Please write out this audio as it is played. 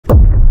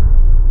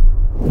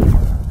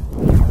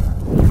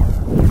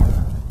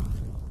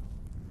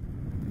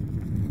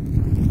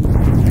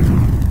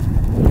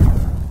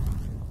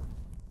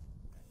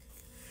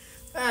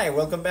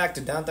welcome back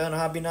to Downtown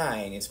Hobby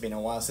 9. It's been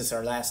a while since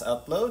our last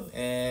upload,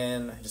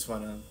 and I just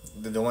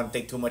don't want to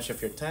take too much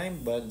of your time,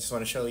 but just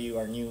want to show you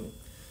our new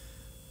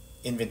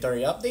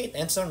inventory update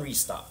and some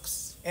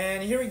restocks.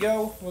 And here we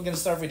go. We're gonna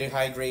start with the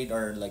high grade,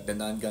 or like the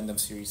non-Gundam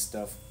series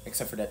stuff,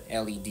 except for that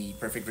LED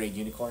perfect grade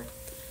unicorn.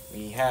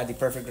 We had the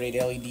perfect grade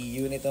LED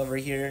unit over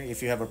here.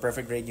 If you have a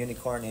perfect grade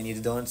unicorn and you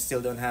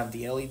still don't have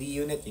the LED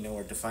unit, you know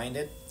where to find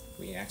it.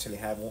 We actually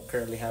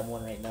currently have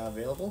one right now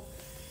available.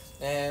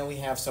 And we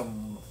have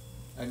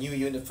a new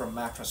unit from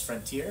Macross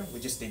Frontier. We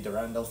just did the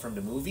Randall from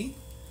the movie.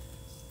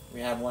 We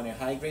have one in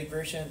high grade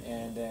version,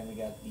 and then we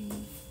got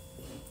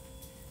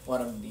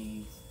one of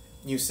the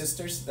new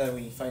sisters that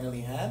we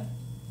finally had,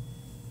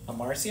 a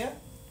Marcia.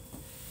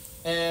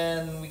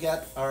 And we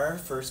got our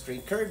first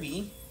grade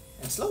Kirby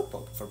and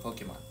Slowpoke for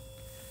Pokemon.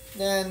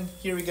 Then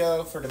here we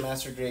go for the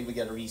master grade. We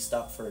got a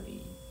restock for the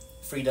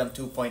Freedom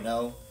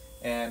 2.0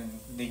 and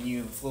the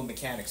new Full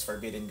Mechanics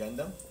Forbidden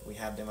Gundam. We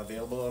have them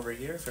available over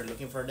here if you're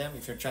looking for them.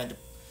 If you're trying to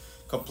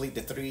complete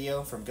the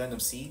trio from Gundam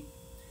Seed,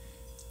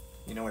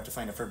 you know where to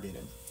find a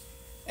Forbidden.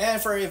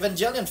 And for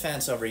Evangelion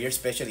fans over here,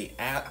 especially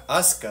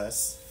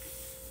Asukas,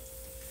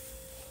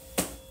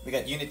 we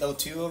got Unit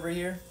 02 over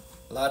here.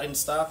 A lot in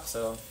stock,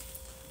 so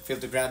feel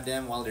to grab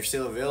them while they're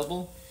still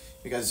available.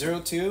 We got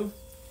 02,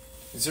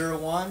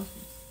 01,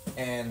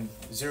 and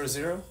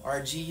 00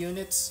 RG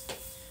units.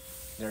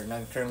 They're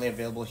not currently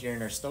available here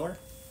in our store.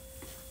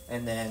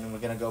 And then we're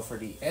gonna go for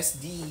the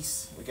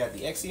SDs. We got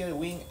the Exia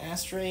Wing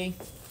Astray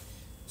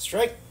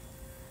Strike,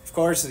 of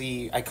course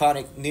the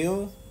iconic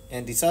New,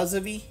 and the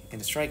Sazabi, and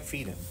the Strike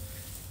Freedom.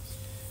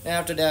 And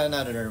after that,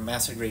 another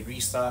master grade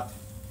restock,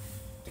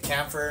 the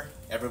Camphor,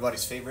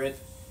 everybody's favorite,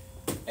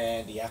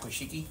 and the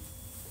Yakushiki,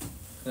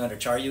 another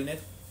Char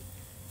unit.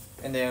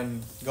 And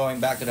then going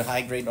back to the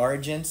high grade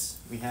origins,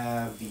 we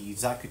have the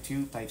Zaku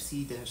 2 Type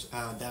C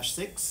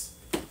 -6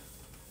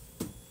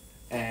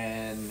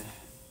 and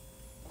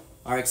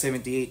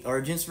RX-78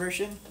 Origins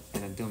version,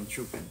 and a Doom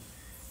Troopin.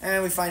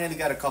 And we finally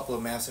got a couple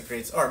of master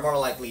grades, or more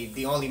likely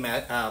the only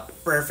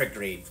perfect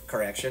grade,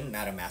 correction,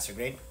 not a master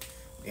grade.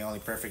 The only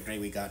perfect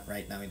grade we got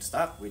right now in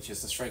stock, which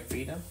is the Strike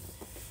Freedom,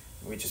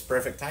 which is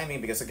perfect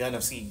timing because the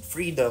Gundam Seed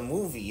Freedom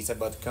movie is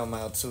about to come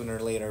out sooner or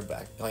later,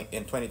 back like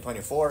in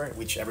 2024,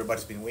 which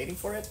everybody's been waiting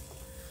for it.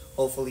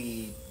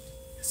 Hopefully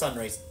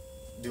Sunrise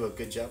do a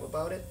good job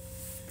about it.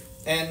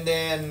 And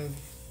then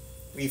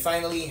we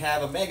finally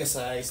have a mega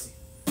size,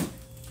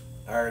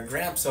 our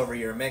Gramps over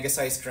here, mega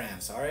size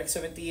Gramps,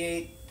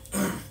 RX-78.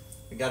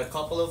 We got a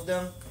couple of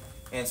them,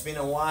 and it's been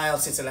a while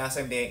since the last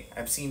time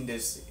I've seen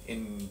this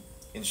in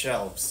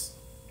shelves.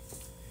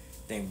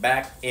 I think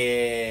back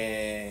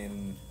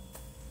in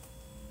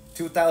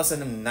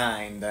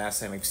 2009, the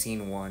last time I've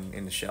seen one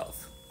in the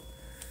shelf.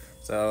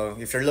 So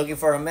if you're looking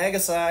for a mega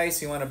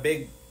size, you want a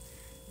big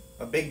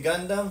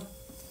Gundam,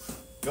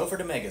 go for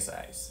the mega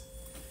size.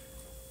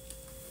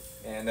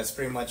 And that's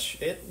pretty much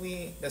it.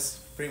 That's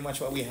pretty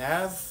much what we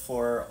have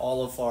for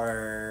all of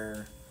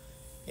our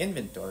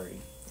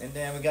inventory. And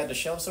then we got the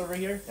shelves over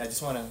here. I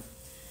just want to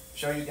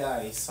show you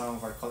guys some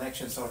of our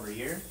collections over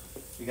here.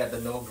 We got the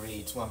no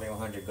grades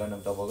 1x100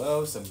 Gundam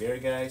 00, some beer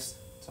guys,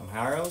 some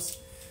Harrows.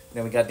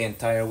 Then we got the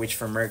entire Witch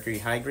from Mercury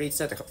high grade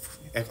set,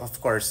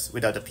 of course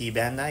without the P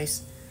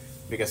Bandais,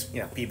 because you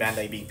know P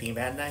Bandai being P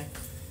Bandai.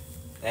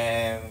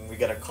 And we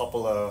got a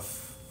couple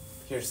of,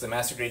 here's the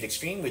Master Grade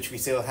Extreme, which we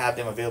still have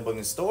them available in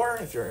the store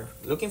if you're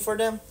looking for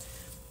them.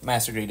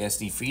 Master Grade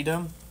SD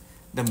Freedom,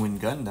 the Moon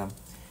Gundam.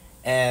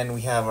 And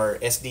we have our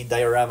SD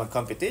Diorama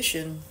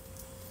competition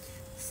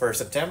for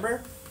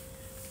September.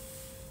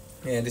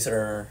 And these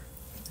are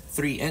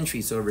 3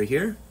 entries over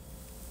here.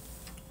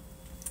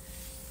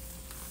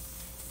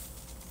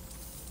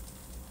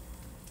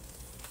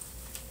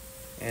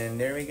 And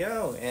there we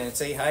go. And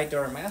say hi to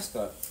our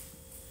mascot,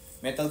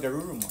 Metal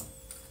Garurumon,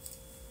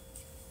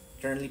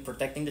 currently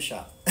protecting the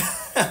shop.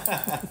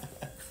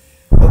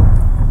 Oh,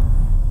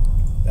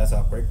 that's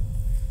awkward.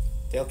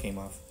 Tail came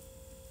off.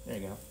 There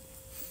you go.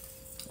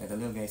 And the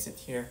little guy sit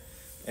here.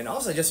 And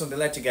also, just want to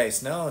let you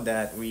guys know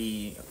that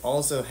we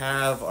also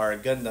have our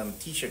Gundam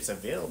t-shirts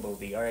available.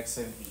 The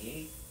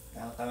RX-78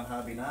 Downtown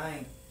Hobby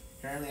 9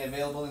 currently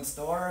available in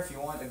store. If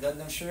you want a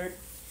Gundam shirt,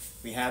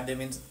 we have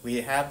them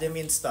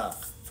in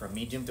stock from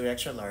medium to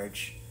extra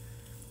large.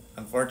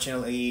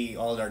 Unfortunately,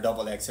 all our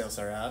double XLs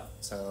are out,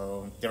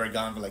 so they were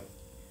gone for like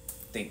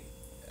I think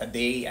a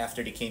day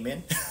after they came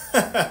in.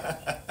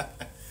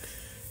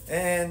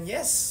 And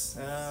yes,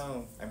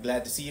 I'm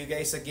glad to see you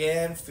guys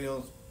again.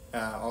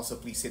 Also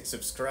please hit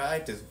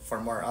subscribe for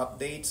more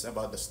updates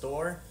about the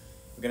store.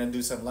 We're gonna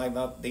do some live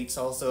updates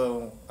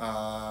also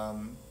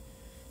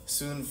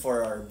soon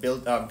for our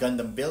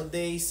Gundam build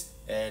days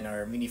and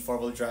our mini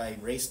 4-wheel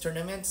drive race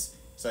tournaments.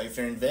 So if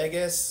you're in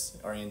Vegas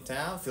or in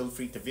town, feel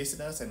free to visit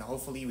us, and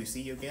hopefully we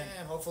see you again.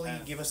 And hopefully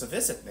give us a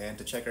visit, man,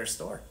 to check our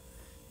store.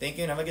 Thank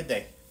you and have a good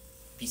day.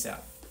 Peace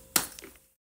out.